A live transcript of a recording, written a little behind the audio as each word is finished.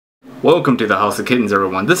Welcome to the House of Kittens,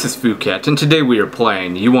 everyone. This is Phuket, and today we are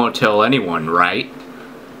playing You Won't Tell Anyone, Right?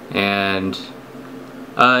 And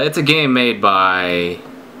it's a game made by...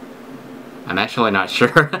 I'm actually not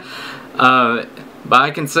sure. But I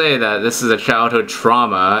can say that this is a childhood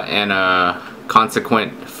trauma and a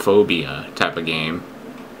consequent phobia type of game.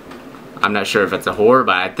 I'm not sure if it's a horror,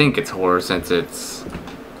 but I think it's horror since it's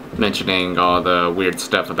mentioning all the weird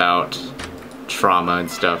stuff about trauma and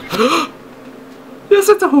stuff. Yes,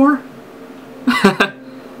 it's a horror.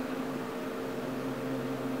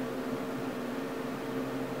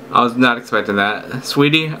 I was not expecting that.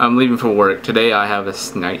 Sweetie, I'm leaving for work. Today I have a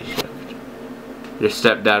night shift. Your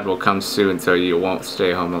stepdad will come soon, so you won't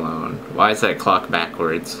stay home alone. Why is that clock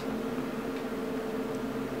backwards?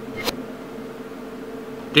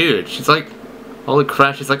 Dude, she's like... Holy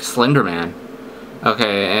crap, she's like Slender Man.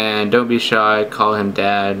 Okay, and don't be shy. Call him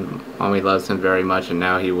Dad. Mommy loves him very much, and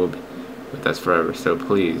now he will be with us forever. So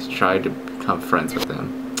please, try to become friends with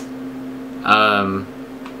him.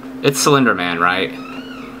 It's Slender Man, right?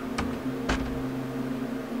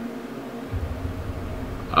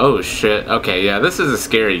 Oh shit. Okay, yeah, this is a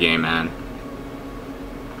scary game, man.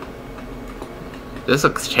 This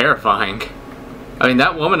looks terrifying. I mean,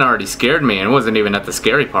 that woman already scared me and wasn't even at the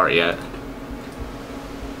scary part yet.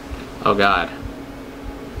 Oh god.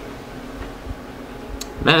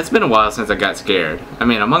 Man, it's been a while since I got scared. I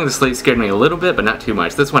mean, Among the Sleep scared me a little bit, but not too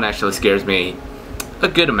much. This one actually scares me a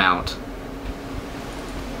good amount.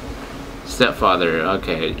 Stepfather,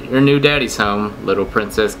 okay. Your new daddy's home. Little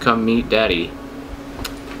princess, come meet daddy.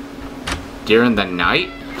 During the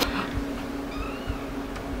night?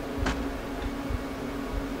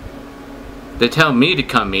 They tell me to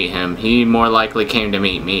come meet him. He more likely came to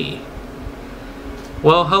meet me.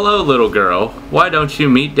 Well, hello, little girl. Why don't you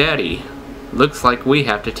meet daddy? Looks like we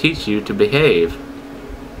have to teach you to behave.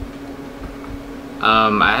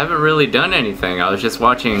 I haven't really done anything. I was just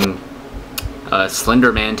watching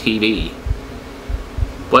Slender Man TV.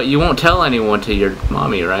 But you won't tell anyone to your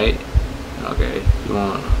mommy, right? Okay, you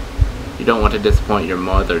won't. You don't want to disappoint your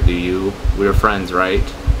mother, do you? We're friends, right?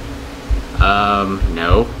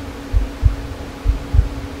 No.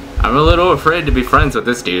 I'm a little afraid to be friends with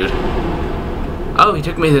this dude. Oh, he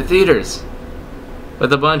took me to the theaters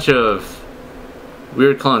with a bunch of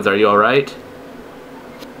weird clones. Are you alright?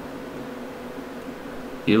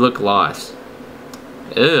 You look lost.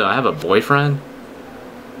 Ew, I have a boyfriend?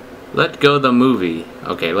 Let go the movie.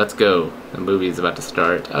 Okay, let's go. The movie is about to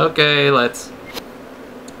start. Okay, let's...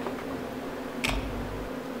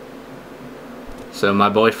 So my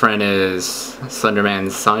boyfriend is Slender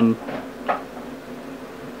Man's son.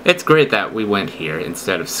 It's great that we went here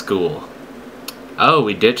instead of school. Oh,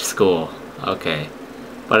 we ditched school. Okay.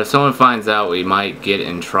 But if someone finds out, we might get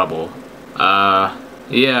in trouble.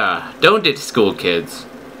 Yeah. Don't ditch school, kids.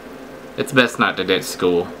 It's best not to ditch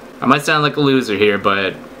school. I might sound like a loser here,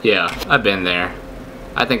 but yeah, I've been there.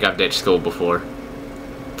 I think I've ditched school before.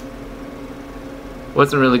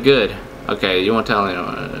 Wasn't really good. Okay, you won't tell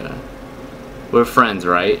anyone. We're friends,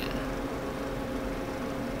 right?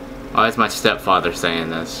 Why is my stepfather saying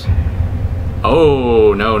this?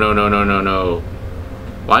 Oh, no, no, no, no, no, no.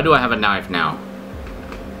 Why do I have a knife now?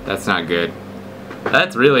 That's not good.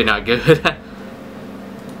 That's really not good.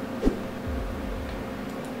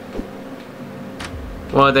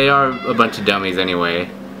 Well, they are a bunch of dummies anyway.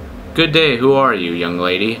 Good day, who are you, young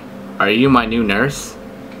lady? Are you my new nurse?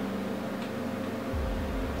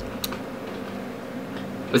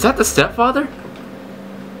 Is that the stepfather?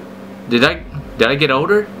 Did I get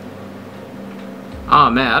older? Oh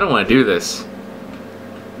man, I don't want to do this.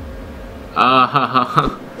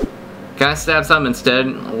 Can I stab something instead?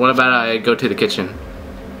 What about I go to the kitchen?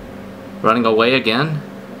 Running away again?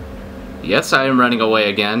 Yes, I am running away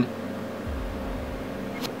again.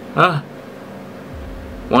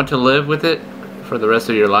 Want to live with it for the rest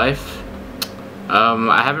of your life?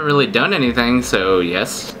 I haven't really done anything, so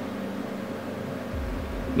yes.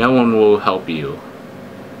 No one will help you.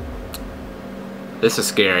 This is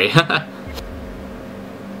scary.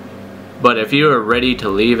 But if you are ready to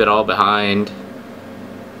leave it all behind,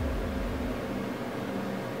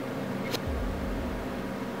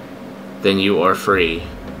 then you are free.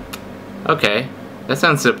 Okay, that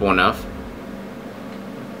sounds simple enough.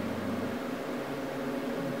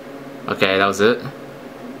 Okay, that was it.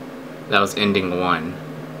 That was ending 1.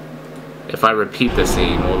 If I repeat the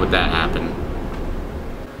scene, what would that happen?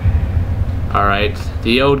 Alright,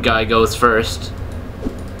 the old guy goes first.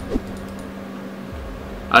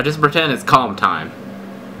 I'll just pretend it's calm time.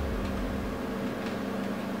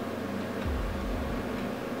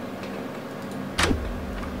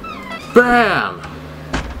 BAM!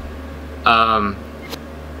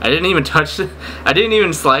 I didn't even touch it. I didn't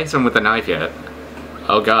even slice him with a knife yet.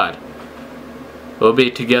 Oh god. We'll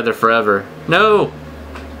be together forever. No!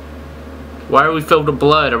 Why are we filled with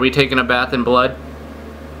blood? Are we taking a bath in blood?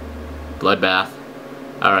 Bloodbath.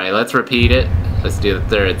 Alright, let's repeat it. Let's do the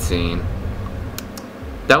third scene.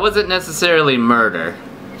 That wasn't necessarily murder.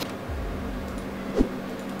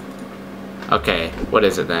 Okay, what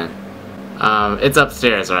is it then? It's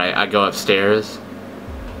upstairs, right? I go upstairs.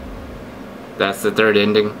 That's the third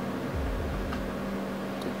ending?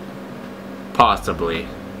 Possibly.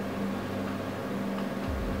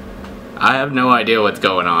 I have no idea what's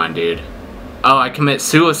going on, dude. Oh, I commit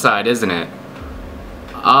suicide, isn't it?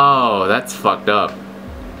 Oh, that's fucked up.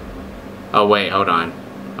 Oh, wait, hold on.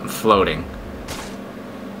 I'm floating.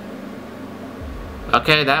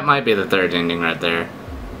 Okay, that might be the third ending right there.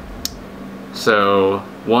 So,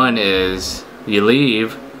 one is you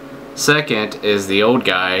leave. Second is the old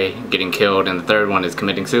guy getting killed, and the third one is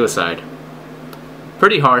committing suicide.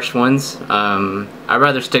 Pretty harsh ones. I'd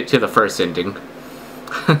rather stick to the first ending.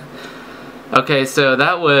 Okay, so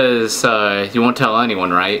that was You Won't Tell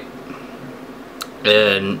Anyone, right?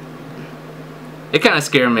 And it kind of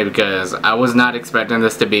scared me because I was not expecting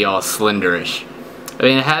this to be all slenderish. I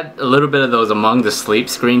mean, it had a little bit of those Among the Sleep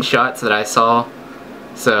screenshots that I saw.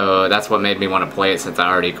 So that's what made me want to play it since I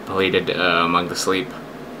already completed Among the Sleep.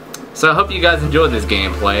 So I hope you guys enjoyed this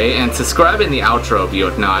gameplay, and subscribe in the outro if you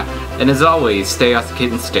have not. And as always, stay awesome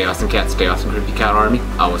kittens, stay awesome cats, stay awesome creepy cat army.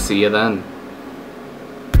 I will see you then.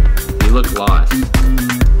 You look lost.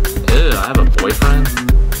 Ew, I have a boyfriend?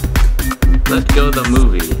 Let's go to the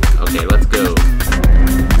movie.